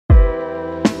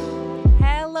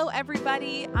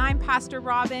everybody. I'm Pastor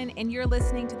Robin, and you're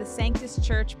listening to the Sanctus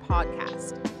Church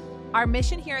podcast. Our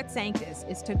mission here at Sanctus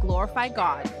is to glorify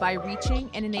God by reaching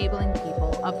and enabling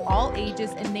people of all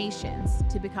ages and nations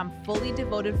to become fully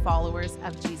devoted followers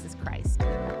of Jesus Christ.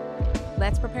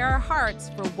 Let's prepare our hearts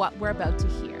for what we're about to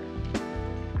hear.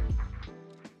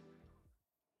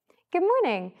 Good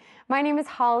morning. My name is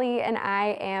Holly, and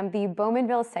I am the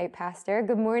Bowmanville site pastor.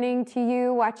 Good morning to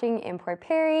you watching in Port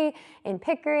Perry, in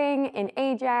Pickering, in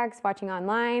Ajax, watching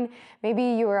online. Maybe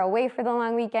you were away for the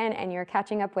long weekend and you're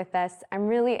catching up with us. I'm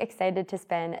really excited to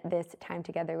spend this time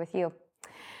together with you.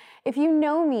 If you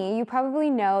know me, you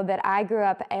probably know that I grew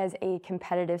up as a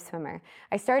competitive swimmer.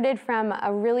 I started from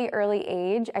a really early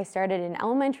age. I started in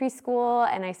elementary school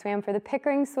and I swam for the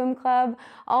Pickering Swim Club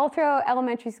all through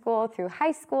elementary school, through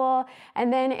high school,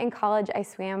 and then in college I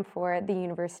swam for the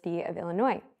University of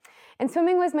Illinois. And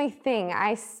swimming was my thing.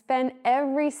 I spent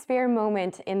every spare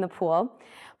moment in the pool.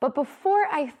 But before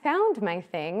I found my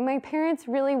thing, my parents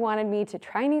really wanted me to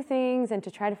try new things and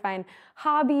to try to find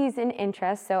hobbies and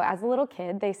interests. So as a little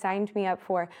kid, they signed me up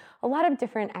for a lot of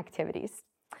different activities.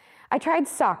 I tried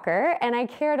soccer, and I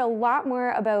cared a lot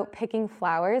more about picking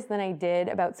flowers than I did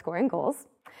about scoring goals.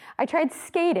 I tried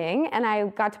skating, and I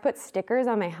got to put stickers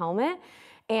on my helmet,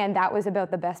 and that was about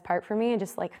the best part for me, and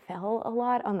just fell a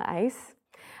lot on the ice.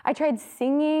 I tried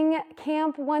singing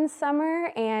camp one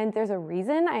summer, and there's a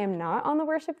reason I am not on the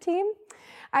worship team.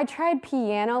 I tried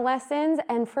piano lessons,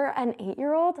 and for an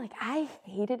 8-year-old, I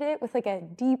hated it with a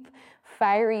deep,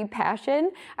 fiery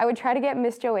passion. I would try to get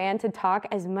Miss Joanne to talk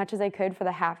as much as I could for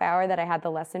the half hour that I had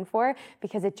the lesson for,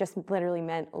 because it just literally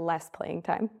meant less playing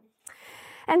time.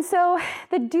 And so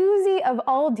the doozy of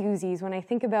all doozies, when I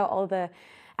think about all the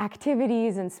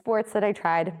activities and sports that I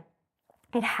tried,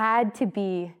 it had to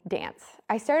be dance.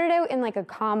 I started out in a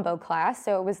combo class,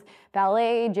 so it was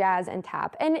ballet, jazz, and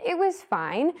tap, and it was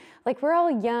fine. We're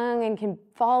all young and can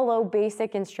follow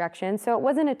basic instructions, so it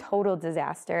wasn't a total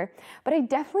disaster, but I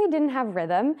definitely didn't have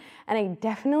rhythm, and I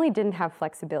definitely didn't have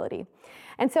flexibility.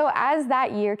 And so as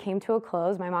that year came to a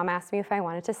close, my mom asked me if I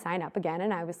wanted to sign up again,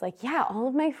 and I was like, yeah, all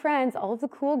of my friends, all of the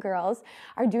cool girls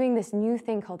are doing this new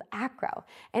thing called acro,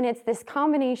 and it's this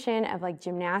combination of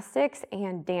gymnastics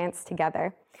and dance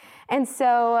together. And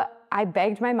so I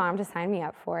begged my mom to sign me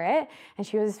up for it, and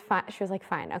she was like,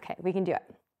 fine, okay, we can do it.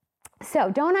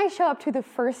 So don't I show up to the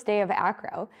first day of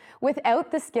acro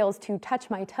without the skills to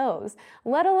touch my toes,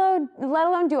 let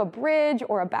alone do a bridge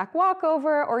or a back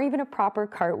walkover or even a proper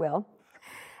cartwheel.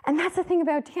 And that's the thing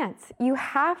about dance. You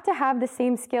have to have the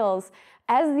same skills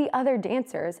as the other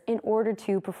dancers in order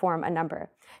to perform a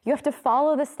number. You have to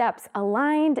follow the steps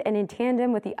aligned and in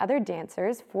tandem with the other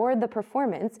dancers for the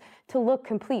performance to look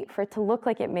complete, for it to look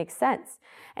like it makes sense.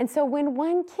 And so when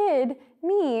one kid,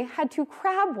 me, had to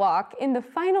crab walk in the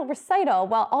final recital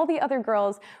while all the other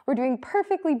girls were doing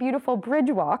perfectly beautiful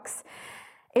bridge walks,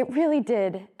 it really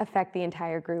did affect the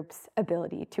entire group's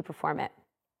ability to perform it.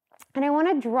 And I want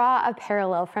to draw a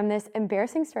parallel from this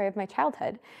embarrassing story of my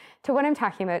childhood to what I'm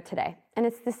talking about today. And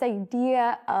it's this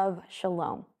idea of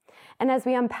shalom. And as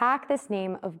we unpack this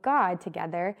name of God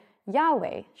together,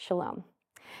 Yahweh Shalom.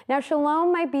 Now,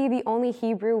 shalom might be the only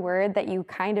Hebrew word that you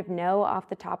kind of know off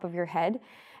the top of your head.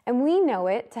 And we know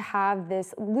it to have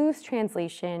this loose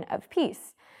translation of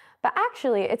peace. But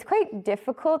actually, it's quite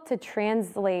difficult to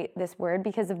translate this word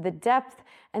because of the depth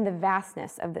and the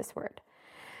vastness of this word.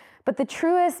 But the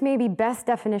truest, maybe best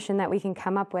definition that we can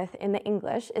come up with in the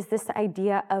English is this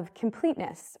idea of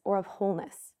completeness or of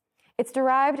wholeness. It's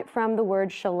derived from the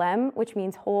word shalem, which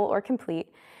means whole or complete.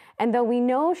 And though we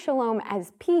know shalom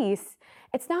as peace,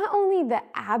 it's not only the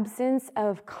absence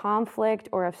of conflict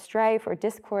or of strife or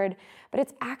discord, but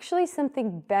it's actually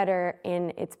something better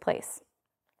in its place.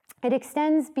 It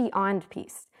extends beyond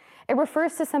peace. It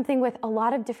refers to something with a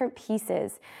lot of different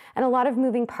pieces and a lot of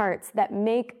moving parts that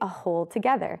make a whole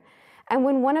together. And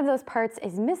when one of those parts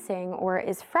is missing or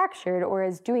is fractured or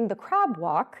is doing the crab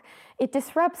walk, it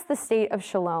disrupts the state of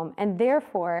shalom and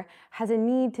therefore has a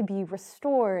need to be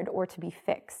restored or to be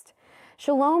fixed.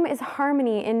 Shalom is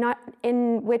harmony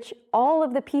in which all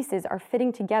of the pieces are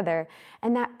fitting together,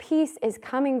 and that peace is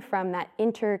coming from that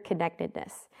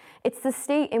interconnectedness. It's the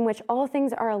state in which all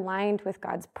things are aligned with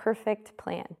God's perfect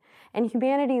plan, and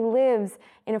humanity lives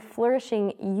in a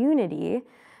flourishing unity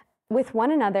with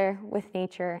one another, with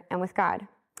nature, and with God.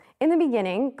 In the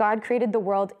beginning, God created the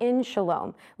world in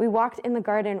shalom. We walked in the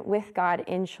garden with God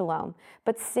in shalom.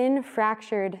 But sin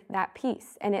fractured that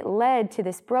peace, and it led to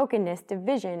this brokenness,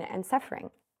 division, and suffering.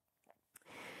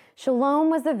 Shalom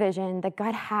was the vision that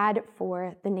God had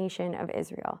for the nation of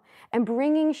Israel. And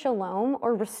bringing shalom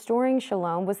or restoring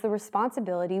shalom was the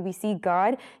responsibility we see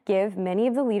God give many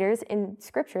of the leaders in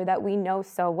Scripture that we know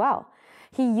so well.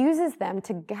 He uses them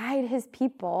to guide his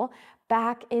people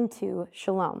back into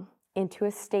shalom, into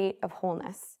a state of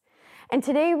wholeness. And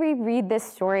today we read this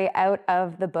story out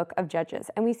of the book of Judges,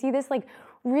 and we see this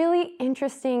really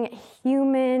interesting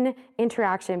human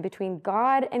interaction between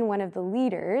God and one of the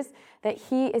leaders that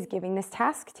he is giving this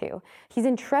task to. He's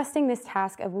entrusting this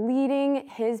task of leading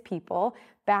his people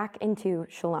back into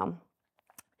shalom.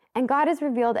 And God is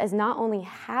revealed as not only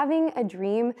having a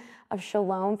dream of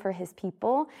shalom for his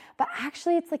people, but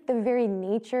actually it's like the very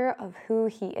nature of who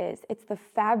he is. It's the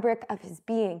fabric of his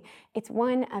being. It's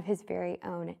one of his very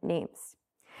own names.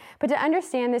 But to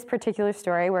understand this particular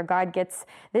story where God gets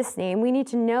this name, we need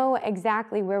to know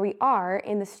exactly where we are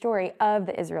in the story of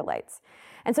the Israelites.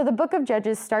 And so the book of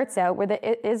Judges starts out where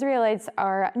the Israelites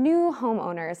are new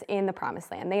homeowners in the Promised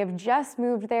Land. They have just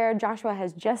moved there. Joshua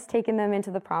has just taken them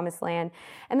into the Promised Land.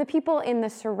 And the people in the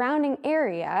surrounding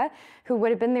area, who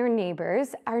would have been their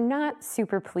neighbors, are not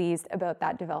super pleased about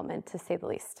that development, to say the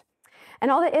least. And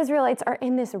all the Israelites are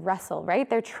in this wrestle, right?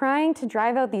 They're trying to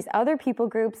drive out these other people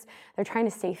groups. They're trying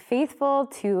to stay faithful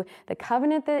to the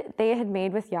covenant that they had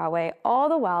made with Yahweh, all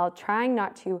the while trying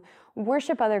not to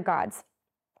worship other gods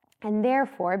and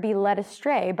therefore be led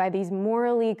astray by these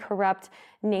morally corrupt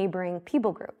neighboring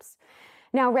people groups.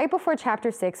 Now, right before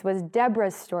chapter 6 was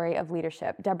Deborah's story of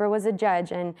leadership. Deborah was a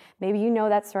judge, and maybe you know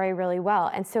that story really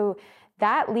well. And so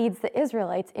that leads the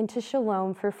Israelites into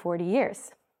shalom for 40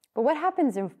 years. But what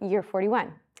happens in year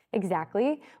 41?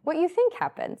 Exactly what you think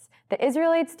happens. The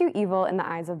Israelites do evil in the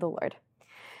eyes of the Lord.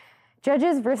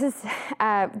 Judges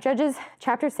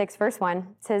chapter 6, verse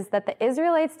 1 says that the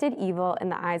Israelites did evil in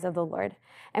the eyes of the Lord.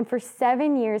 And for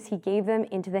 7 years he gave them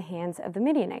into the hands of the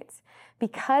Midianites.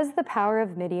 Because the power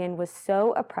of Midian was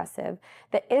so oppressive,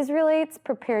 the Israelites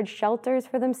prepared shelters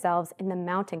for themselves in the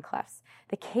mountain clefts,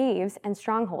 the caves, and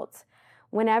strongholds.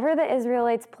 Whenever the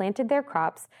Israelites planted their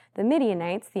crops, the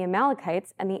Midianites, the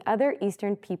Amalekites, and the other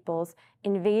eastern peoples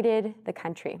invaded the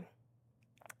country.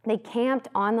 They camped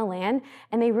on the land,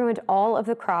 and they ruined all of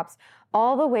the crops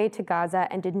all the way to Gaza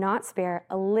and did not spare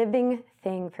a living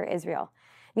thing for Israel,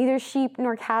 neither sheep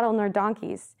nor cattle nor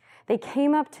donkeys. They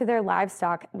came up to their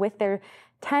livestock with their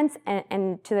tents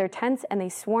and to their tents, and they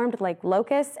swarmed like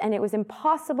locusts, and it was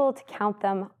impossible to count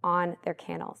them on their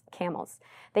camels.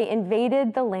 They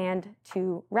invaded the land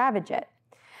to ravage it.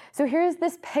 So here's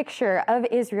this picture of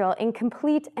Israel in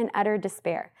complete and utter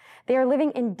despair. They are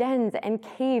living in dens and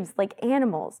caves like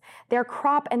animals. Their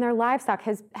crop and their livestock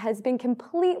has been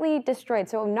completely destroyed.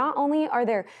 So not only are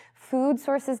their food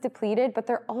sources depleted, but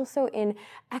they're also in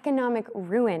economic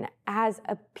ruin as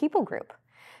a people group.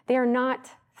 They are not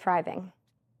thriving.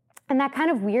 And that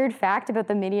kind of weird fact about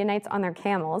the Midianites on their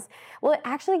camels, well, it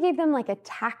actually gave them like a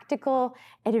tactical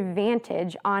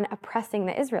advantage on oppressing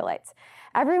the Israelites.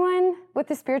 Everyone with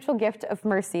the spiritual gift of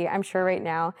mercy, I'm sure right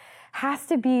now, has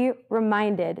to be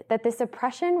reminded that this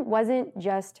oppression wasn't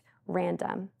just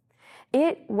random.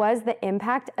 It was the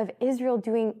impact of Israel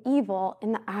doing evil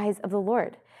in the eyes of the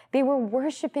Lord. They were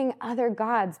worshiping other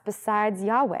gods besides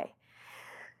Yahweh.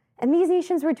 And these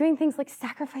nations were doing things like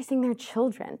sacrificing their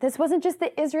children. This wasn't just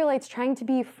the Israelites trying to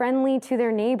be friendly to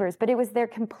their neighbors, but it was their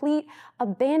complete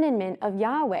abandonment of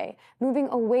Yahweh, moving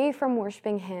away from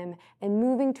worshiping him and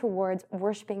moving towards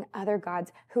worshiping other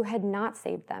gods who had not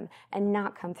saved them and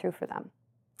not come through for them.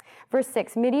 Verse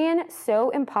 6, Midian so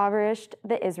impoverished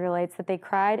the Israelites that they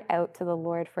cried out to the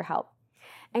Lord for help.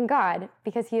 And God,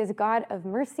 because he is a God of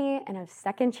mercy and of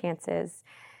second chances,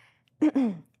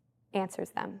 answers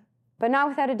them, but not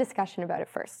without a discussion about it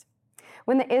first.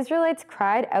 When the Israelites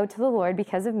cried out to the Lord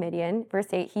because of Midian, verse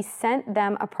 8, he sent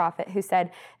them a prophet who said,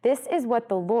 "This is what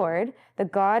the Lord, the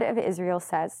God of Israel,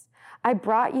 says. I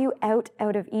brought you out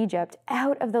of Egypt,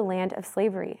 out of the land of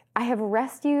slavery. I have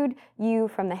rescued you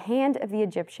from the hand of the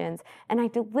Egyptians, and I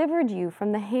delivered you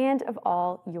from the hand of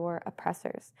all your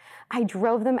oppressors. I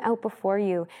drove them out before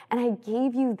you, and I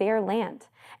gave you their land.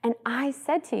 And I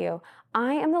said to you,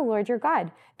 I am the Lord your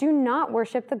God. Do not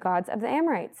worship the gods of the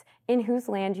Amorites, in whose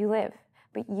land you live.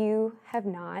 But you have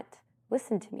not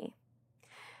listened to me."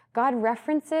 God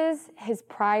references his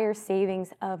prior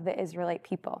savings of the Israelite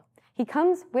people. He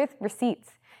comes with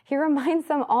receipts. He reminds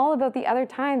them all about the other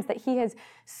times that he has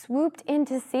swooped in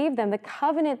to save them, the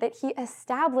covenant that he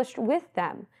established with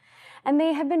them. And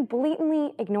they have been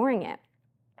blatantly ignoring it.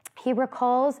 He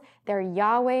recalls their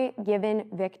Yahweh-given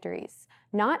victories.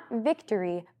 Not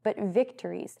victory, but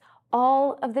victories,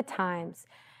 all of the times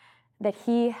that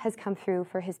he has come through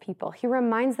for his people. He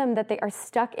reminds them that they are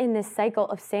stuck in this cycle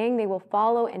of saying they will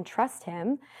follow and trust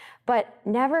him, but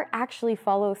never actually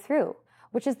follow through,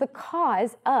 which is the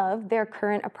cause of their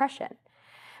current oppression.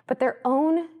 But their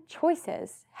own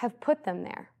choices have put them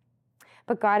there.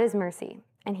 But God is mercy,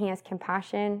 and he has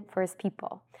compassion for his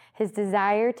people. His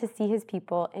desire to see his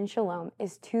people in shalom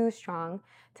is too strong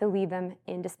to leave them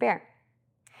in despair.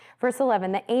 Verse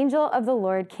 11, the angel of the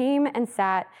Lord came and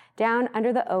sat down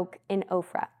under the oak in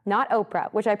Ophrah, not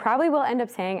Oprah, which I probably will end up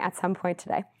saying at some point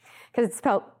today, because it's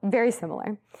spelled very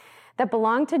similar, that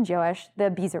belonged to Joash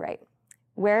the Abiezrite,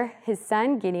 where his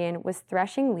son Gideon was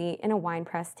threshing wheat in a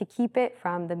winepress to keep it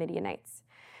from the Midianites.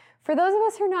 For those of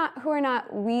us who are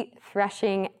not wheat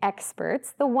threshing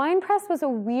experts, the winepress was a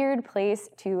weird place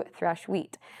to thresh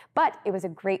wheat, but it was a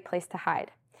great place to hide.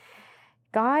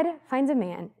 God finds a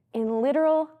man in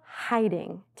literal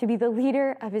hiding to be the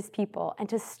leader of his people and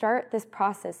to start this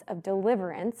process of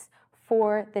deliverance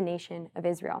for the nation of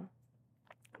Israel.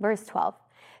 Verse 12,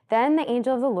 then the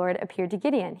angel of the Lord appeared to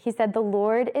Gideon. He said, the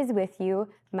Lord is with you,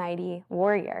 mighty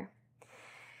warrior.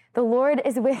 The Lord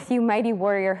is with you, mighty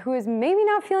warrior, who is maybe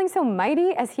not feeling so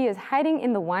mighty as he is hiding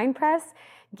in the winepress.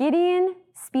 Gideon,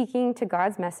 speaking to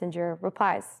God's messenger,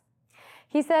 replies.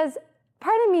 He says,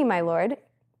 pardon me, my Lord,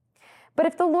 but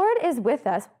if the Lord is with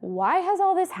us, why has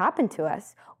all this happened to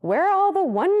us? Where are all the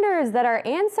wonders that our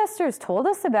ancestors told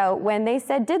us about when they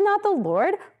said, did not the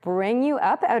Lord bring you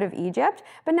up out of Egypt?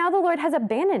 But now the Lord has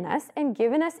abandoned us and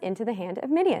given us into the hand of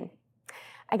Midian.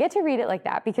 I get to read it like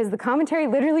that because the commentary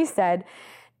literally said,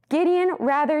 Gideon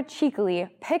rather cheekily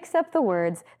picks up the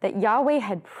words that Yahweh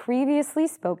had previously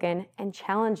spoken and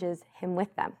challenges him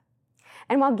with them.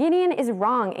 And while Gideon is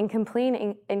wrong in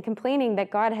complaining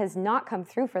that God has not come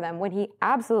through for them when he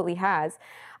absolutely has,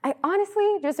 I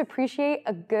honestly just appreciate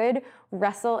a good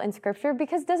wrestle in scripture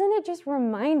because doesn't it just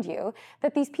remind you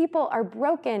that these people are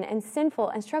broken and sinful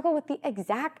and struggle with the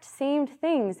exact same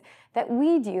things that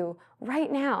we do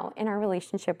right now in our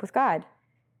relationship with God?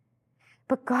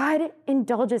 But God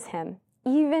indulges him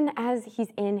even as he's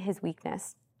in his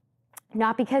weakness.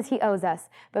 Not because he owes us,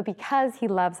 but because he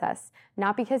loves us.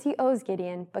 Not because he owes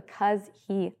Gideon, because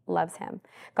he loves him.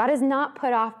 God is not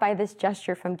put off by this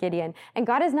gesture from Gideon, and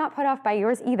God is not put off by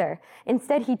yours either.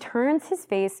 Instead, he turns his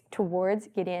face towards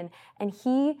Gideon, and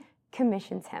he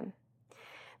commissions him.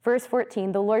 Verse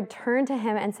 14, the Lord turned to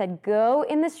him and said, go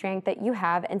in the strength that you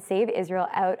have and save Israel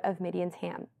out of Midian's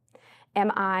hand.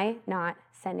 Am I not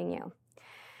sending you?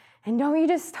 And don't you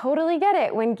just totally get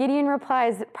it when Gideon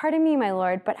replies, pardon me, my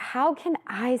Lord, but how can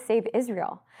I save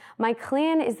Israel? My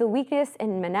clan is the weakest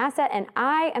in Manasseh, and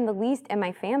I am the least in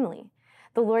my family.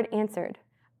 The Lord answered,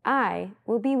 I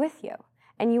will be with you,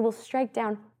 and you will strike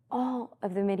down all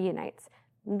of the Midianites,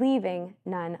 leaving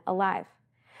none alive.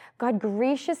 God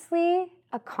graciously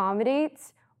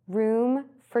accommodates room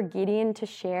for Gideon to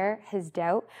share his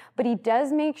doubt, but he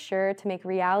does make sure to make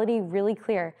reality really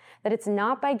clear that it's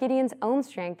not by Gideon's own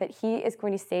strength that he is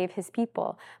going to save his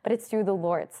people, but it's through the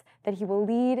Lord's, that he will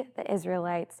lead the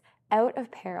Israelites out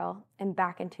of peril and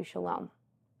back into shalom.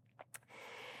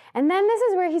 And then this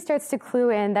is where he starts to clue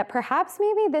in that perhaps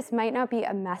maybe this might not be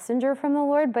a messenger from the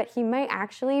Lord, but he might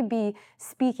actually be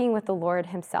speaking with the Lord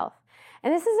himself.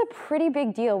 And this is a pretty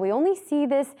big deal. We only see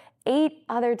this 8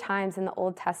 other times in the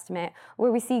Old Testament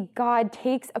where we see God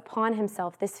takes upon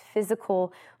himself this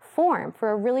physical form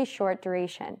for a really short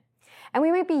duration. And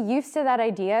we might be used to that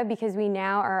idea because we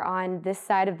now are on this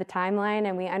side of the timeline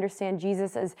and we understand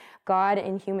Jesus as God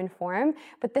in human form,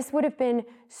 but this would have been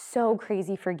so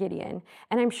crazy for Gideon.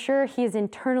 And I'm sure he is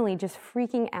internally just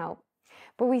freaking out.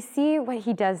 But we see what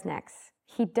he does next.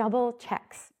 He double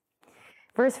checks.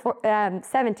 Verse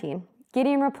 17,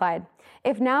 Gideon replied,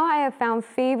 if now I have found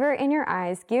favor in your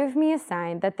eyes, give me a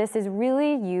sign that this is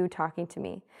really you talking to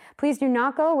me. Please do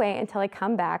not go away until I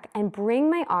come back and bring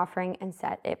my offering and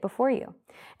set it before you.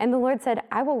 And the Lord said,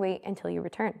 I will wait until you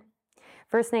return.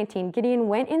 Verse 19, Gideon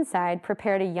went inside,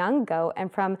 prepared a young goat,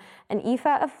 and from an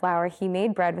ephah of flour he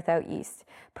made bread without yeast.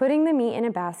 Putting the meat in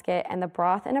a basket and the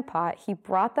broth in a pot, he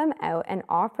brought them out and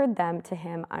offered them to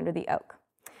him under the oak.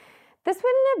 This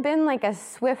wouldn't have been like a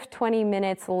swift 20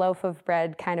 minutes loaf of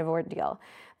bread kind of ordeal,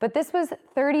 but this was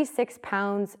 36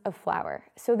 pounds of flour.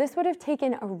 So this would have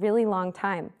taken a really long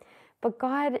time. But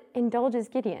God indulges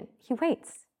Gideon. He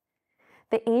waits.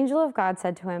 The angel of God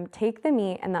said to him, take the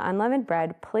meat and the unleavened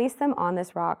bread, place them on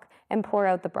this rock, and pour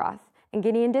out the broth. And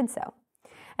Gideon did so.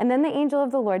 And then the angel of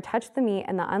the Lord touched the meat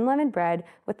and the unleavened bread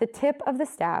with the tip of the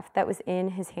staff that was in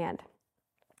his hand.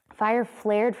 Fire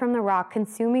flared from the rock,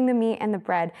 consuming the meat and the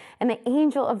bread, and the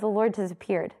angel of the Lord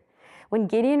disappeared. When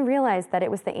Gideon realized that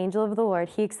it was the angel of the Lord,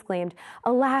 he exclaimed,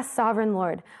 "Alas, sovereign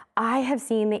Lord, I have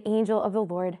seen the angel of the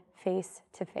Lord face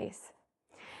to face."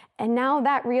 And now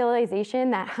that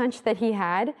realization, that hunch that he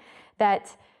had,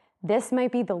 that this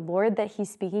might be the Lord that he's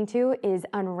speaking to, is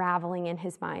unraveling in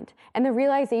his mind. And the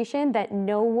realization that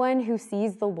no one who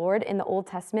sees the Lord in the Old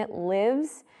Testament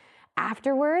lives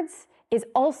afterwards is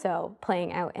also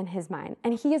playing out in his mind.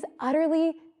 And he is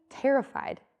utterly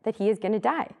terrified that he is going to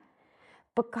die.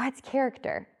 But God's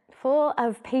character, full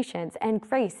of patience and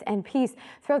grace and peace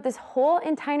throughout this whole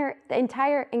entire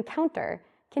encounter,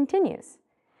 continues.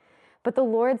 But the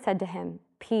Lord said to him,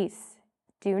 "Peace,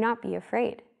 do not be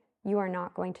afraid. You are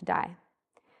not going to die."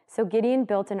 So Gideon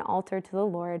built an altar to the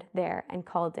Lord there and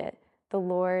called it, "The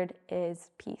Lord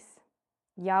is Peace."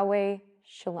 Yahweh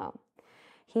Shalom.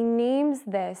 He names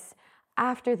this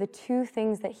after the two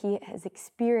things that he has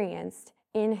experienced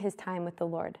in his time with the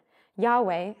Lord.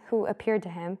 Yahweh, who appeared to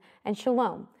him, and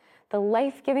Shalom, the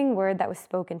life-giving word that was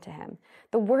spoken to him,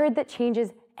 the word that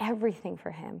changes everything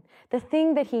for him, the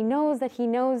thing that he knows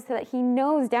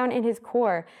down in his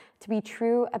core to be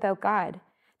true about God.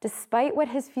 Despite what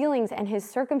his feelings and his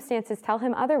circumstances tell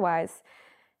him otherwise,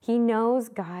 he knows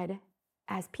God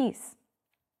as peace.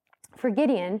 For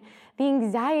Gideon, the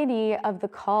anxiety of the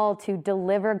call to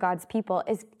deliver God's people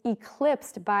is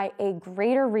eclipsed by a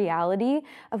greater reality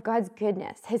of God's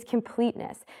goodness, his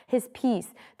completeness, his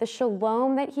peace, the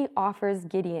shalom that he offers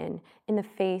Gideon in the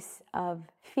face of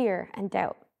fear and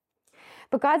doubt.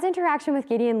 But God's interaction with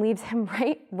Gideon leaves him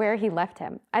right where he left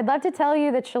him. I'd love to tell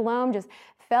you that shalom just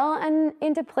fell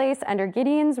into place under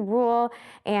Gideon's rule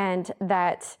and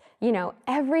that,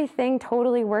 everything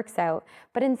totally works out.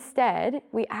 But instead,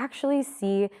 we actually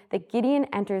see that Gideon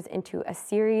enters into a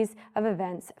series of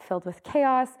events filled with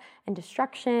chaos and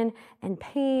destruction and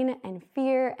pain and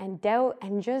fear and doubt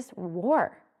and just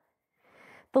war.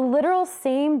 The literal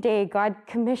same day God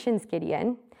commissions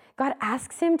Gideon, God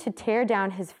asks him to tear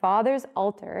down his father's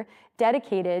altar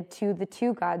dedicated to the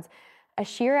two gods,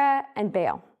 Asherah and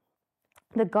Baal,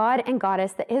 the god and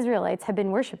goddess the Israelites have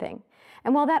been worshiping.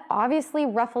 And while that obviously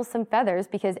ruffles some feathers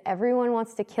because everyone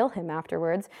wants to kill him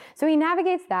afterwards, so he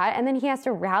navigates that, and then he has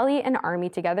to rally an army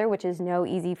together, which is no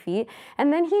easy feat,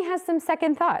 and then he has some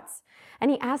second thoughts,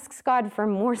 and he asks God for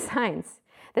more signs.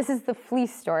 This is the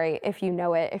fleece story, if you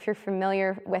know it, if you're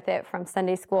familiar with it from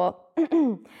Sunday school.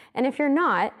 And if you're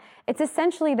not, it's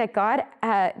essentially that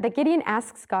that Gideon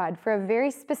asks God for a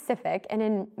very specific, and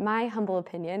in my humble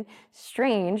opinion,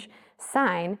 strange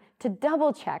sign to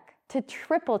double check, to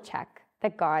triple check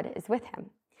that God is with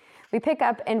him. We pick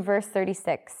up in verse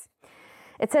 36.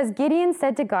 It says, Gideon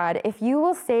said to God, "If you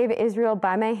will save Israel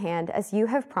by my hand, as you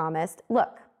have promised,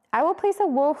 look, I will place a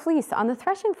wool fleece on the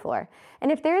threshing floor.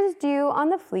 And if there is dew on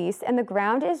the fleece and the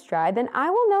ground is dry, then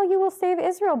I will know you will save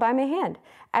Israel by my hand,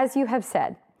 as you have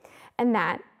said." And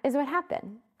that is what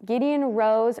happened. Gideon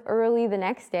rose early the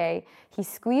next day. He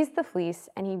squeezed the fleece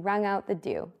and he wrung out the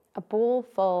dew, a bowl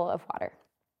full of water.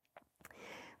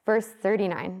 Verse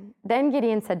 39, then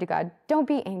Gideon said to God, "Don't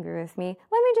be angry with me.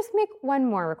 Let me just make one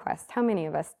more request." How many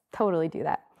of us totally do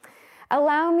that?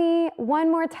 "Allow me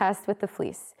one more test with the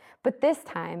fleece, but this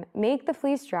time make the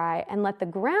fleece dry and let the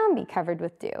ground be covered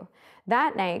with dew."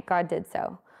 That night, God did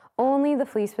so. Only the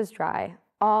fleece was dry.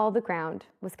 All the ground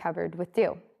was covered with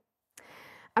dew.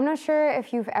 I'm not sure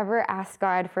if you've ever asked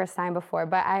God for a sign before,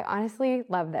 but I honestly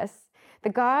love this. The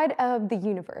God of the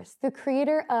universe, the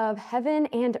creator of heaven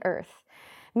and earth,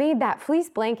 made that fleece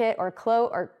blanket or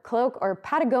cloak or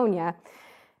Patagonia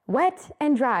wet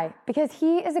and dry because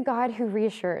he is a God who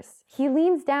reassures. He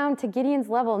leans down to Gideon's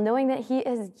level, knowing that he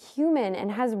is human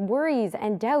and has worries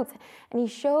and doubts, and he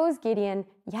shows Gideon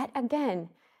yet again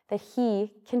that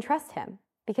he can trust him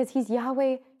because he's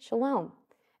Yahweh Shalom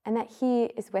and that he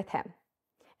is with him.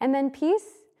 And then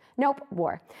peace? Nope,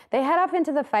 war. They head off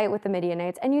into the fight with the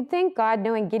Midianites, and you'd think God,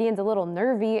 knowing Gideon's a little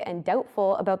nervy and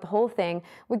doubtful about the whole thing,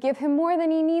 would give him more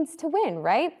than he needs to win,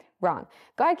 right? Wrong.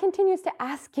 God continues to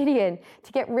ask Gideon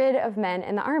to get rid of men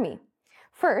in the army.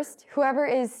 First, whoever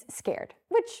is scared,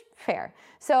 which, fair.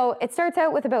 So it starts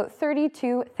out with about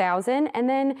 32,000, and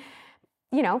then,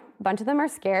 a bunch of them are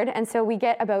scared, and so we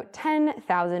get about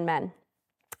 10,000 men.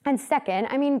 And second,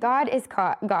 God is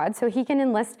God, so he can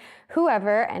enlist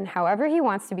whoever and however he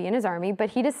wants to be in his army, but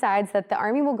he decides that the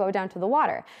army will go down to the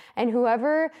water. And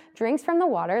whoever drinks from the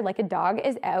water, like a dog,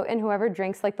 is out, and whoever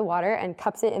drinks like the water and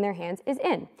cups it in their hands is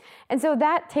in. And so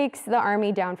that takes the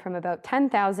army down from about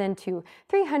 10,000 to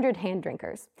 300 hand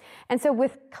drinkers. And so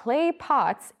with clay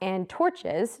pots and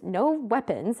torches, no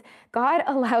weapons, God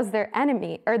allows their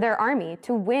army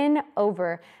to win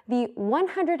over the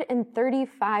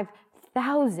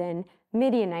 135,000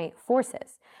 Midianite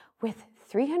forces with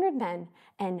 300 men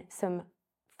and some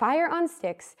fire on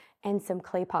sticks and some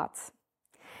clay pots.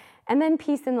 And then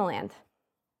peace in the land.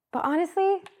 But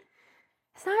honestly,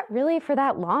 it's not really for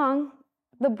that long.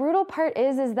 The brutal part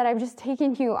is that I've just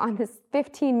taken you on this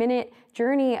 15-minute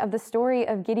journey of the story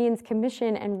of Gideon's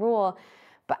commission and rule.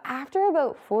 But after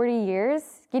about 40 years,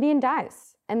 Gideon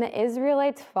dies, and the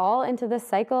Israelites fall into this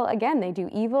cycle again. They do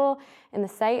evil in the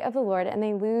sight of the Lord, and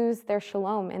they lose their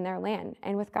shalom in their land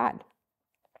and with God.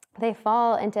 They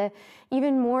fall into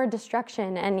even more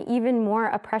destruction and even more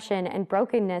oppression and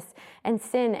brokenness and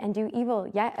sin and do evil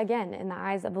yet again in the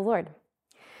eyes of the Lord.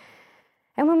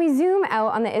 And when we zoom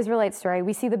out on the Israelite story,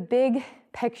 we see the big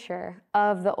picture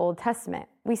of the Old Testament.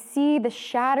 We see the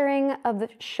shattering of the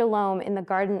shalom in the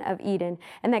Garden of Eden,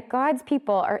 and that God's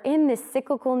people are in this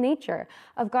cyclical nature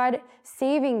of God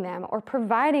saving them or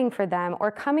providing for them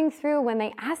or coming through when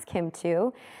they ask him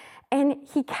to. And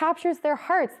he captures their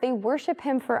hearts. They worship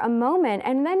him for a moment.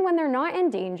 And then when they're not in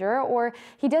danger or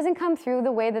he doesn't come through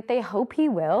the way that they hope he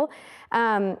will,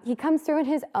 he comes through in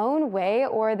his own way,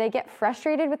 or they get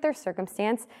frustrated with their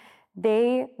circumstance,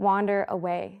 they wander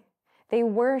away. They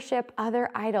worship other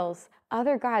idols,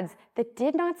 other gods that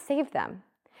did not save them.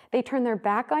 They turn their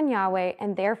back on Yahweh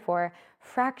and therefore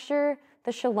fracture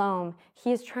the shalom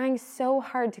he is trying so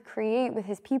hard to create with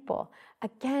his people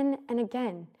again and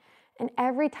again. And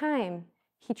every time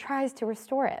he tries to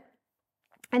restore it.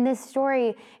 And this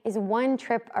story is one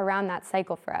trip around that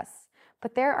cycle for us,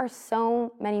 but there are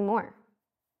so many more.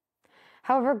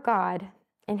 However, God,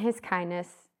 in his kindness,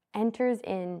 enters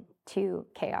into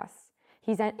chaos.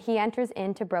 He enters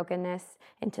into brokenness,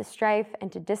 into strife,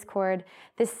 into discord,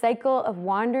 this cycle of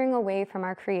wandering away from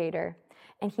our Creator,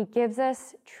 and he gives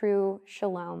us true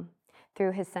shalom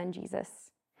through his son, Jesus.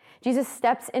 Jesus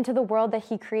steps into the world that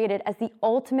he created as the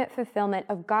ultimate fulfillment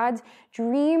of God's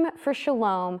dream for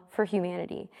shalom for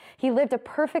humanity. He lived a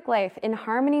perfect life in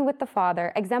harmony with the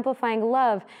Father, exemplifying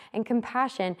love and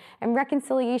compassion and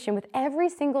reconciliation with every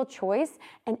single choice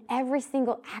and every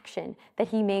single action that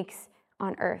he makes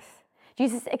on earth.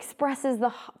 Jesus expresses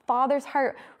the Father's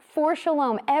heart for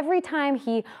shalom every time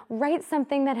he rights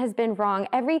something that has been wrong,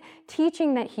 every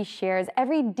teaching that he shares,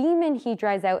 every demon he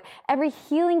drives out, every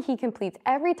healing he completes,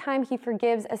 every time he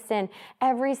forgives a sin,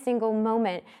 every single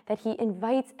moment that he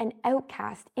invites an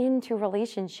outcast into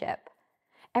relationship.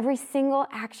 Every single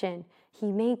action he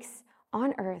makes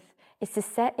on earth is to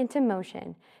set into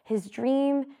motion his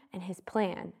dream and his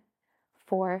plan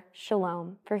for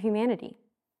shalom for humanity.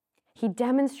 He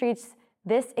demonstrates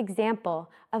this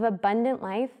example of abundant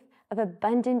life, of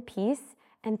abundant peace,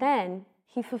 and then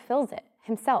he fulfills it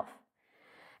himself.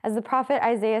 As the prophet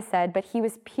Isaiah said, "But he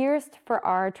was pierced for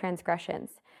our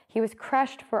transgressions. He was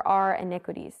crushed for our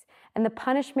iniquities. And the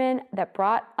punishment that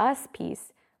brought us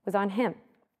peace was on him.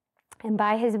 And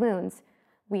by his wounds,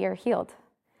 we are healed."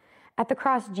 At the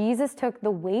cross, Jesus took the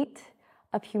weight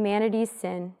of humanity's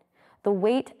sin, the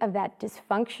weight of that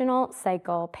dysfunctional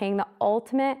cycle, paying the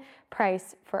ultimate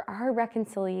price for our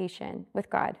reconciliation with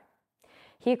God.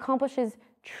 He accomplishes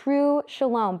true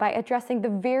shalom by addressing the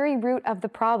very root of the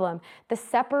problem, the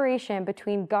separation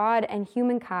between God and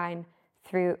humankind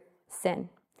through sin.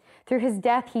 Through his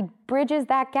death, he bridges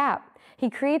that gap. He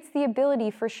creates the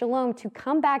ability for shalom to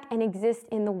come back and exist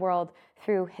in the world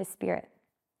through his Spirit.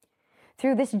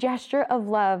 Through this gesture of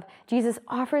love, Jesus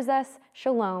offers us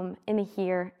shalom in the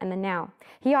here and the now.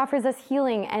 He offers us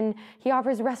healing and he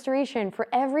offers restoration for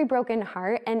every broken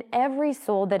heart and every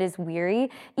soul that is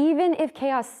weary. Even if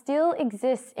chaos still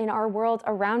exists in our world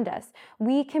around us,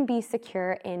 we can be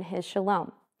secure in his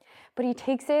shalom. But he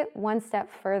takes it one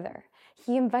step further.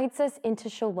 He invites us into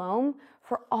shalom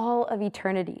for all of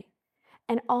eternity.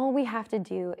 And all we have to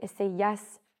do is say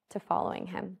yes to following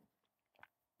him.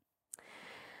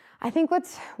 I think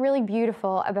what's really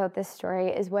beautiful about this story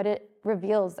is what it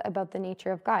reveals about the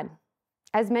nature of God.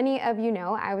 As many of you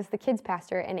know, I was the kids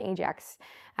pastor in Ajax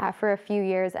for a few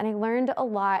years, and I learned a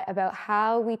lot about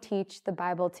how we teach the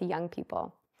Bible to young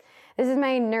people. This is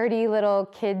my nerdy little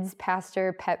kids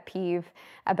pastor pet peeve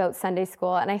about Sunday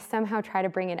school, and I somehow try to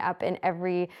bring it up in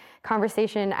every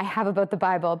conversation I have about the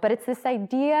Bible, but it's this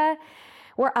idea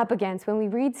we're up against when we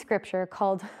read scripture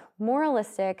called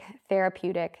moralistic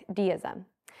therapeutic deism.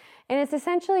 And it's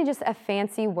essentially just a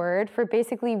fancy word for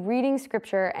basically reading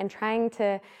scripture and trying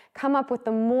to come up with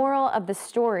the moral of the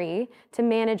story to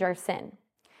manage our sin.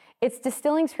 It's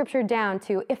distilling scripture down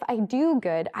to, if I do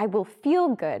good, I will feel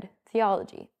good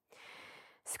theology.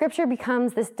 Scripture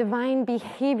becomes this divine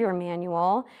behavior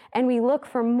manual, and we look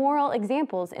for moral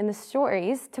examples in the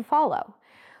stories to follow,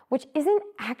 which isn't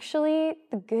actually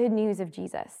the good news of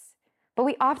Jesus. But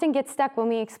we often get stuck when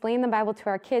we explain the Bible to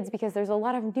our kids because there's a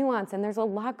lot of nuance and there's a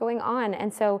lot going on.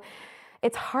 And so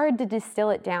it's hard to distill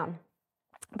it down.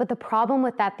 But the problem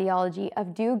with that theology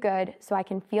of do good so I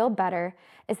can feel better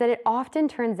is that it often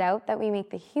turns out that we make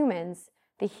the humans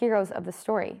the heroes of the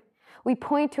story. We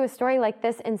point to a story like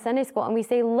this in Sunday school and we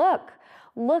say, look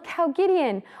how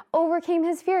Gideon overcame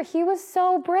his fear. He was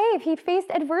so brave. He faced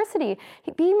adversity.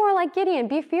 Be more like Gideon.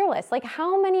 Be fearless. Like,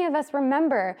 how many of us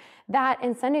remember that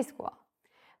in Sunday school?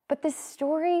 But this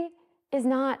story is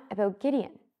not about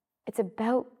Gideon. It's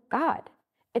about God.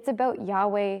 It's about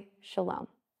Yahweh Shalom.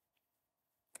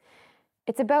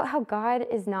 It's about how God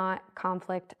is not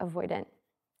conflict avoidant.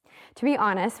 To be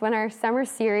honest, when our summer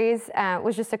series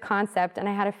was just a concept and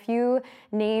I had a few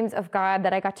names of God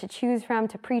that I got to choose from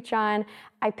to preach on,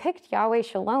 I picked Yahweh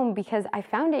Shalom because I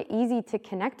found it easy to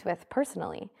connect with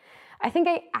personally. I think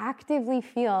I actively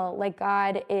feel like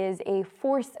God is a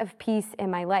force of peace in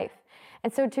my life.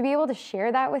 And so to be able to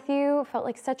share that with you felt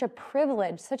like such a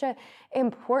privilege, such an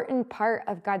important part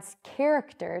of God's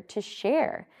character to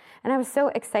share. And I was so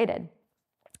excited.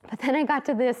 But then I got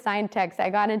to the assigned text. I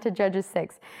got into Judges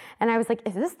 6, and I was like,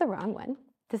 is this the wrong one?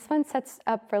 This one sets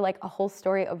up for like a whole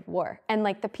story of war, and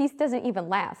like the peace doesn't even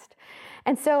last.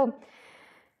 And so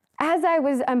as I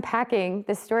was unpacking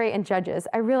this story in Judges,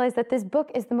 I realized that this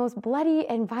book is the most bloody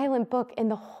and violent book in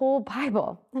the whole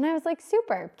Bible. And I was like,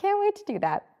 super, can't wait to do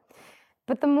that.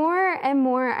 But the more and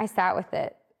more I sat with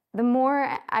it, the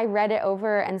more I read it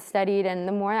over and studied, and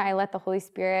the more I let the Holy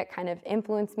Spirit kind of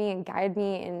influence me and guide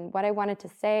me in what I wanted to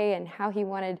say and how he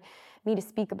wanted me to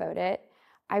speak about it,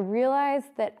 I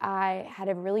realized that I had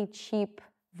a really cheap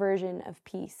version of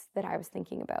peace that I was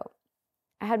thinking about.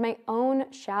 I had my own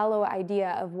shallow idea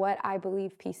of what I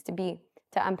believe peace to be,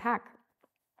 to unpack.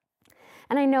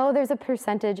 And I know there's a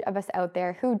percentage of us out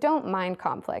there who don't mind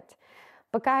conflict,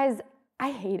 but guys,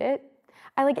 I hate it.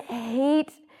 I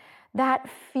hate that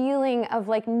feeling of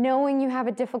like knowing you have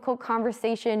a difficult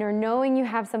conversation or knowing you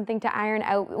have something to iron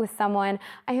out with someone.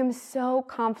 I am so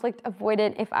conflict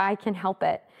avoidant if I can help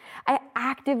it. I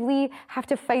actively have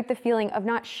to fight the feeling of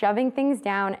not shoving things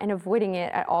down and avoiding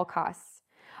it at all costs.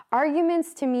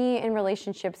 Arguments to me in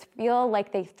relationships feel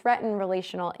like they threaten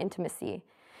relational intimacy.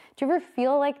 Do you ever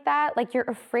feel like that? Like you're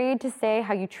afraid to say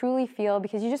how you truly feel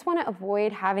because you just want to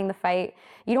avoid having the fight.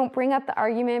 You don't bring up the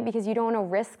argument because you don't want to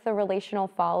risk the relational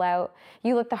fallout.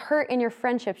 You let the hurt in your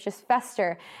friendships just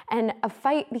fester, and a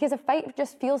fight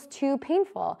just feels too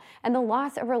painful, and the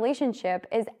loss of relationship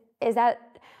is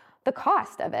at the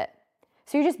cost of it.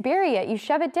 So you just bury it, you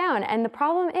shove it down, and the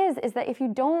problem is that if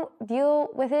you don't deal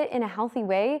with it in a healthy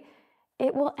way,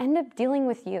 it will end up dealing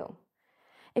with you.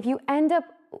 You'll end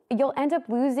up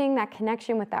losing that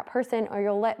connection with that person, or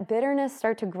you'll let bitterness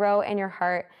start to grow in your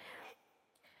heart.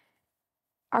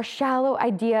 Our shallow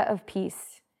idea of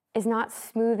peace is not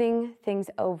smoothing things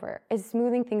over,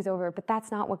 but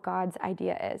that's not what God's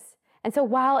idea is. And so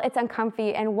while it's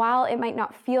uncomfy and while it might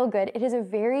not feel good, it is a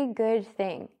very good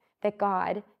thing that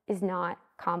God is not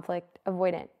conflict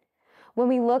avoidant. When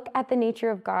we look at the nature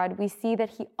of God, we see that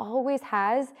he always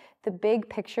has the big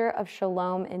picture of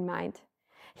shalom in mind.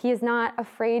 He is not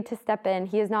afraid to step in.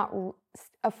 He is not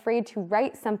afraid to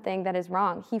right something that is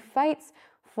wrong. He fights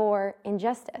for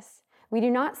injustice. We do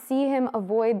not see him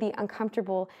avoid the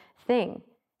uncomfortable thing.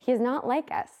 He is not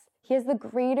like us. He has the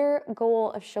greater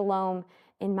goal of shalom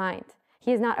in mind.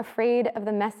 He is not afraid of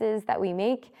the messes that we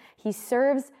make. He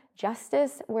serves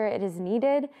justice where it is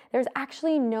needed. There's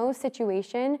actually no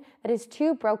situation that is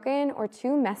too broken or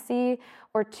too messy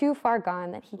or too far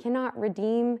gone that he cannot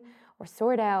redeem or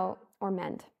sort out or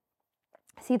mend.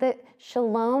 See, the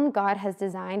shalom God has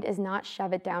designed is not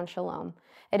shove it down shalom.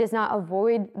 It is not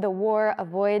avoid the war,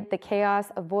 avoid the chaos,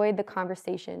 avoid the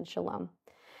conversation shalom.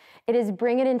 It is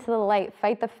bring it into the light,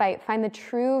 fight the fight, find the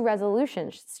true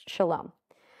resolution shalom.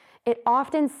 It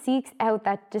often seeks out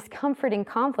that discomforting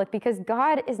conflict because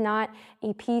God is not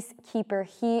a peacekeeper,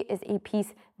 he is a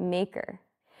peacemaker.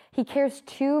 He cares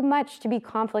too much to be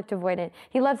conflict avoidant.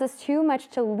 He loves us too much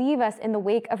to leave us in the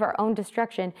wake of our own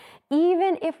destruction,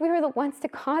 even if we were the ones to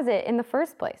cause it in the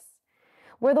first place.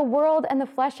 Where the world and the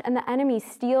flesh and the enemy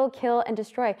steal, kill, and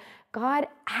destroy, God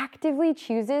actively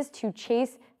chooses to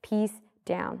chase peace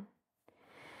down.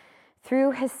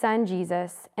 Through his son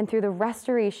Jesus and through the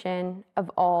restoration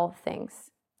of all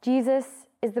things. Jesus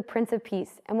is the Prince of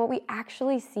Peace, and what we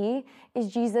actually see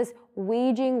is Jesus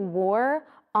waging war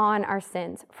on our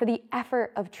sins for the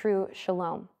effort of true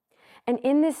shalom. And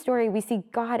in this story, we see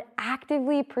God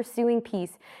actively pursuing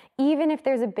peace, even if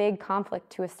there's a big conflict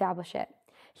to establish it.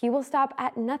 He will stop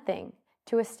at nothing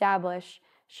to establish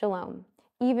shalom,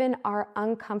 even our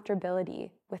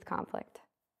uncomfortability with conflict.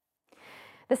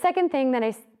 The second thing that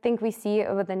I think we see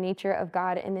about the nature of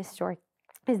God in this story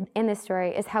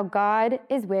is how God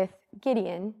is with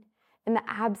Gideon in the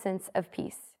absence of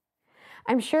peace.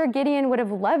 I'm sure Gideon would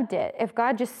have loved it if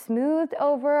God just smoothed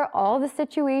over all the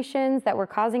situations that were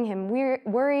causing him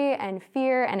worry and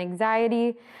fear and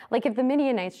anxiety, like if the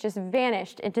Midianites just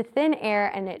vanished into thin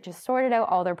air and it just sorted out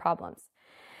all their problems.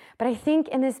 But I think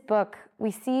in this book,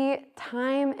 we see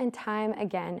time and time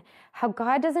again how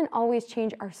God doesn't always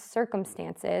change our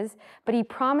circumstances, but he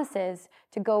promises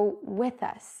to go with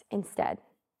us instead.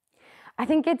 I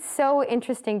think it's so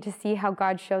interesting to see how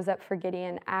God shows up for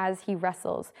Gideon as he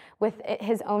wrestles with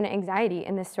his own anxiety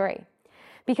in this story.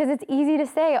 Because it's easy to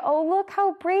say, oh, look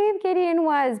how brave Gideon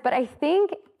was. But I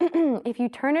think if you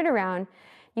turn it around,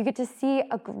 you get to see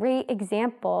a great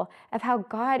example of how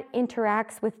God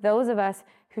interacts with those of us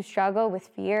who struggle with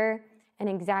fear and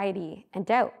anxiety and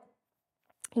doubt.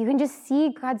 You can just see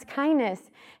God's kindness,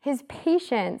 his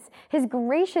patience, his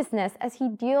graciousness as he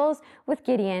deals with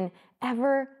Gideon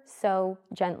ever so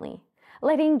gently,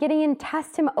 letting Gideon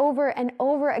test him over and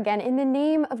over again in the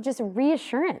name of just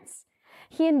reassurance.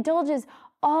 He indulges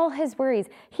all his worries.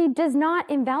 He does not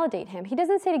invalidate him. He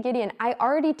doesn't say to Gideon, I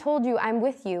already told you I'm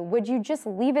with you. Would you just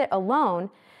leave it alone?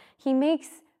 He makes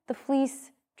the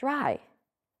fleece dry.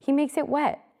 He makes it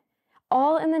wet,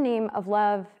 all in the name of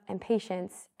love and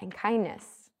patience and kindness.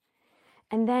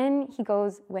 And then he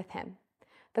goes with him.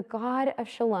 The God of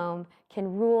Shalom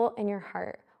can rule in your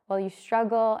heart while you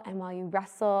struggle and while you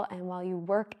wrestle and while you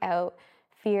work out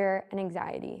fear and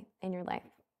anxiety in your life.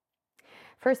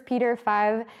 1 Peter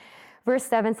 5, verse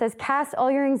 7 says, cast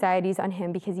all your anxieties on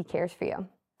him because he cares for you.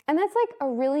 And that's like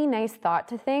a really nice thought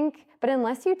to think, but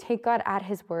unless you take God at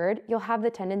his word, you'll have the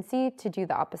tendency to do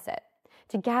the opposite,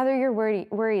 to gather your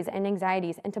worries and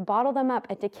anxieties and to bottle them up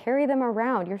and to carry them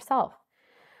around yourself.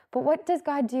 But what does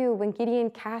God do when Gideon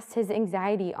casts his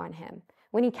anxiety on him,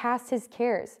 when he casts his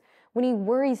cares, when he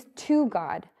worries to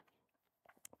God?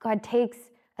 God takes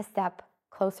a step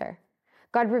closer.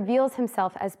 God reveals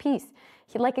himself as peace.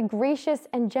 Like a gracious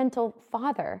and gentle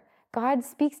father, God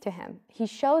speaks to him. He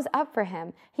shows up for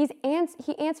him. He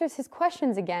answers his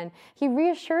questions again. He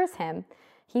reassures him.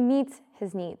 He meets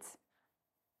his needs.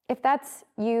 If that's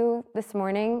you this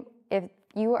morning, if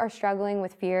you are struggling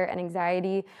with fear and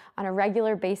anxiety on a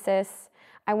regular basis,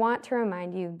 I want to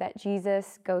remind you that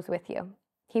Jesus goes with you.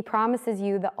 He promises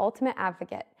you the ultimate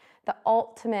advocate, the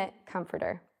ultimate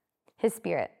comforter, his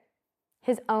spirit,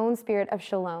 his own spirit of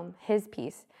shalom, his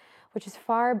peace, which is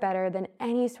far better than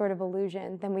any sort of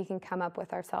illusion than we can come up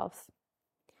with ourselves.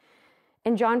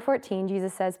 In John 14,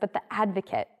 Jesus says, but the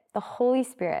advocate, the Holy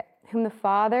Spirit, whom the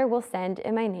Father will send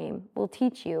in my name, will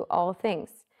teach you all things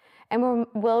and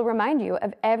will remind you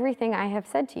of everything I have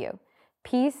said to you.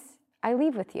 Peace I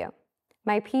leave with you.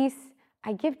 My peace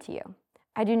I give to you.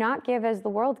 I do not give as the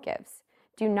world gives.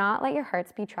 Do not let your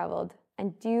hearts be troubled,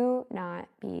 and do not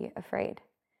be afraid.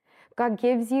 God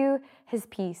gives you his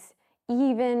peace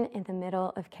even in the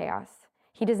middle of chaos.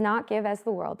 He does not give as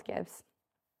the world gives.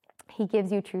 He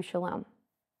gives you true shalom.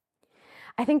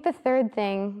 I think the third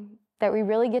thing that we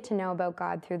really get to know about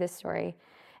God through this story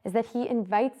is that he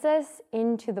invites us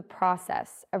into the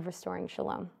process of restoring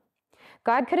shalom.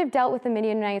 God could have dealt with the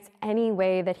Midianites any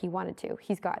way that he wanted to.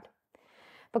 He's God.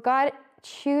 But God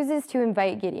chooses to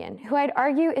invite Gideon, who I'd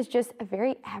argue is just a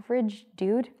very average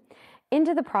dude,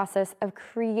 into the process of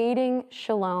creating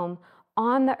shalom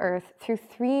on the earth through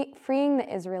freeing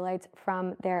the Israelites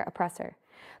from their oppressor.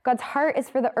 God's heart is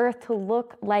for the earth to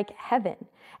look like heaven,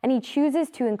 and he chooses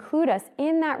to include us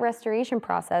in that restoration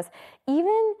process,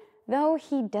 even though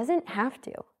he doesn't have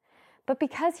to. But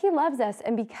because he loves us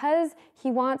and because he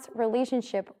wants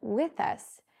relationship with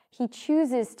us, he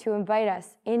chooses to invite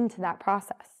us into that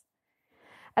process.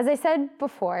 As I said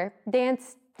before,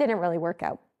 dance didn't really work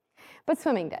out, but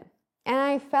swimming did. And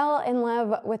I fell in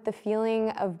love with the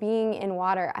feeling of being in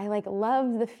water. I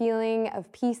love the feeling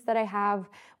of peace that I have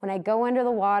when I go under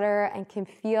the water and can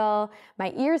feel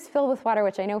my ears filled with water,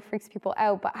 which I know freaks people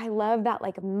out, but I love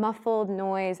that muffled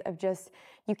noise of just,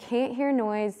 you can't hear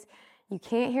noise, you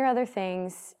can't hear other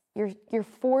things. You're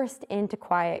forced into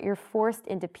quiet, you're forced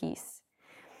into peace.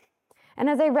 And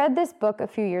as I read this book a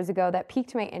few years ago, that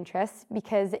piqued my interest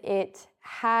because it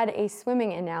had a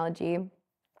swimming analogy.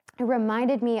 It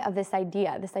reminded me of this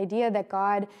idea that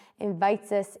God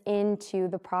invites us into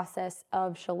the process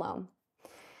of shalom.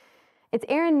 It's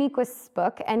Aaron Niequist's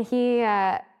book, and he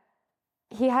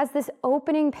has this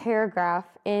opening paragraph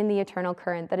in The Eternal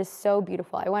Current that is so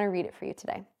beautiful. I want to read it for you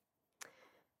today.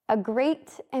 A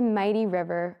great and mighty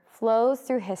river flows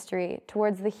through history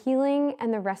towards the healing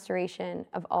and the restoration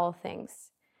of all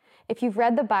things. If you've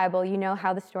read the Bible, you know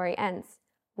how the story ends.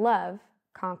 love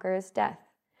conquers death.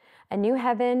 A new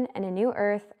heaven and a new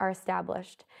earth are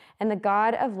established, and the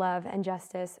God of love and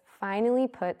justice finally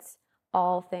puts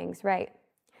all things right.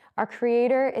 Our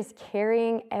Creator is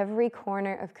carrying every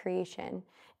corner of creation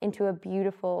into a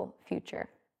beautiful future.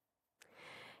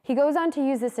 He goes on to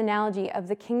use this analogy of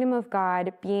the kingdom of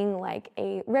God being like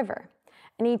a river,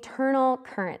 an eternal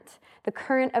current, the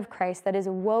current of Christ that is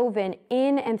woven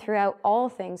in and throughout all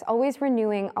things, always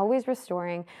renewing, always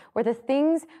restoring, where the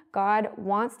things God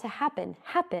wants to happen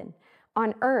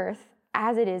on earth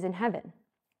as it is in heaven.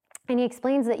 And he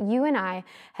explains that you and I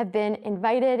have been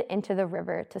invited into the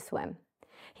river to swim.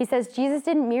 He says, Jesus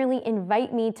didn't merely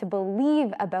invite me to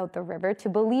believe about the river, to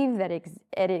believe that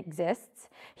it exists.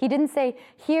 He didn't say,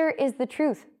 here is the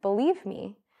truth, believe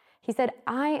me. He said,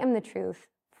 I am the truth,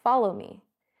 follow me.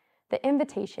 The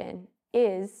invitation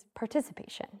is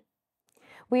participation.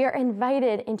 We are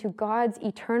invited into God's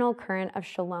eternal current of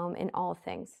shalom in all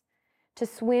things, to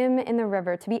swim in the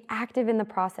river, to be active in the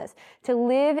process, to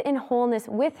live in wholeness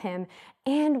with Him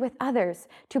and with others,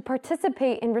 to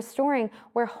participate in restoring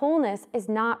where wholeness is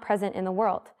not present in the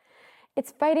world.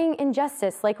 It's fighting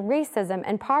injustice like racism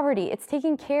and poverty. It's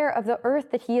taking care of the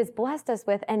earth that He has blessed us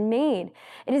with and made.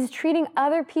 It is treating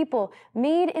other people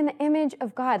made in the image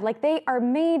of God like they are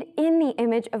made in the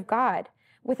image of God,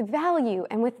 with value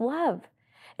and with love.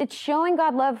 It's showing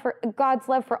God's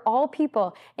love for all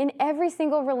people in every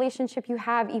single relationship you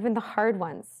have, even the hard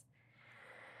ones.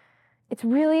 It's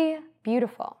really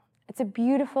beautiful. It's a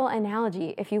beautiful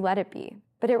analogy if you let it be,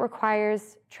 but it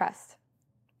requires trust.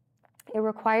 It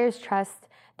requires trust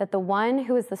that the one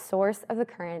who is the source of the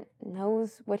current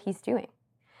knows what He's doing.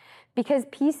 Because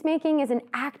peacemaking is an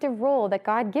active role that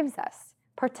God gives us.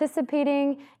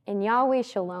 Participating in Yahweh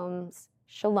Shalom's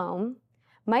shalom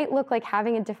might look like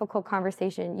having a difficult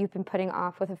conversation you've been putting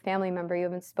off with a family member you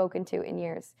haven't spoken to in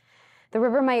years. The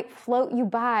river might float you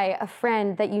by a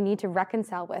friend that you need to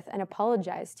reconcile with and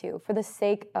apologize to for the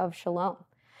sake of shalom.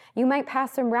 You might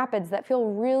pass some rapids that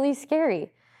feel really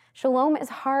scary. Shalom is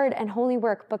hard and holy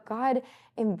work, but God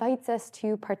invites us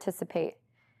to participate,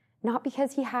 not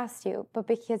because He has to, but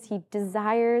because He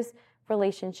desires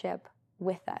relationship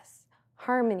with us,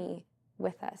 harmony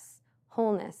with us,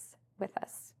 wholeness with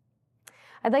us.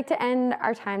 I'd like to end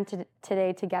our time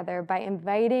today together by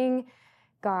inviting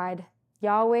God,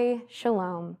 Yahweh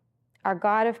Shalom, our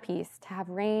God of peace, to have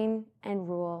reign and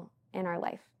rule in our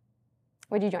life.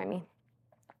 Would you join me?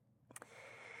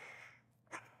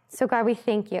 So God, we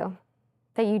thank You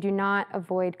that You do not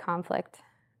avoid conflict.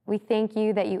 We thank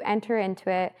You that You enter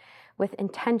into it with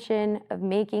intention of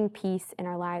making peace in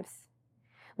our lives.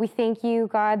 We thank You,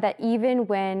 God, that even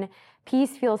when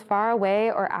peace feels far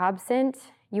away or absent,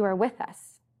 You are with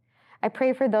us. I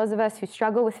pray for those of us who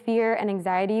struggle with fear and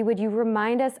anxiety, would You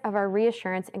remind us of our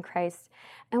reassurance in Christ?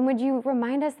 And would You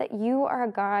remind us that You are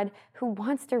a God who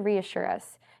wants to reassure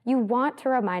us? You want to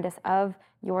remind us of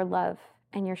Your love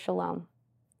and Your shalom.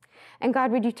 And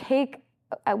God, would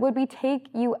we take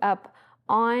You up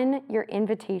on Your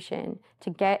invitation to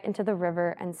get into the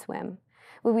river and swim?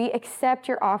 Would we accept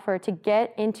Your offer to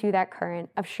get into that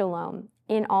current of shalom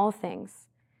in all things,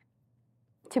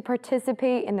 to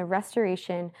participate in the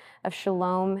restoration of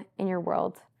shalom in Your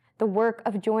world, the work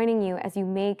of joining You as You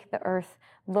make the earth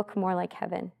look more like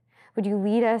heaven? Would You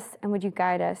lead us and would You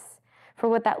guide us for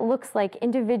what that looks like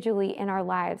individually in our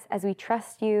lives as we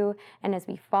trust You and as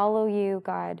we follow You,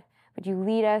 God? Would You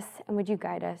lead us and would You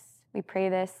guide us? We pray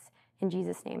this in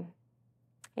Jesus' name.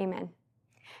 Amen.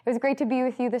 It was great to be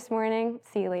with you this morning.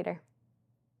 See you later.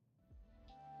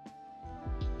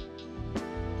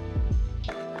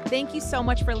 Thank you so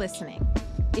much for listening.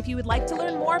 If you would like to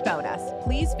learn more about us,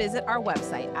 please visit our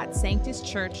website at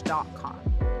sanctuschurch.com.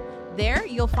 There,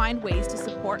 you'll find ways to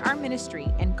support our ministry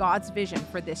and God's vision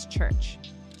for this church.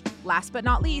 Last but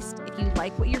not least, if you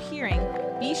like what you're hearing,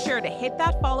 be sure to hit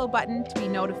that follow button to be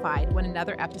notified when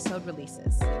another episode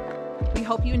releases. We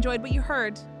hope you enjoyed what you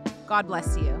heard. God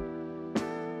bless you.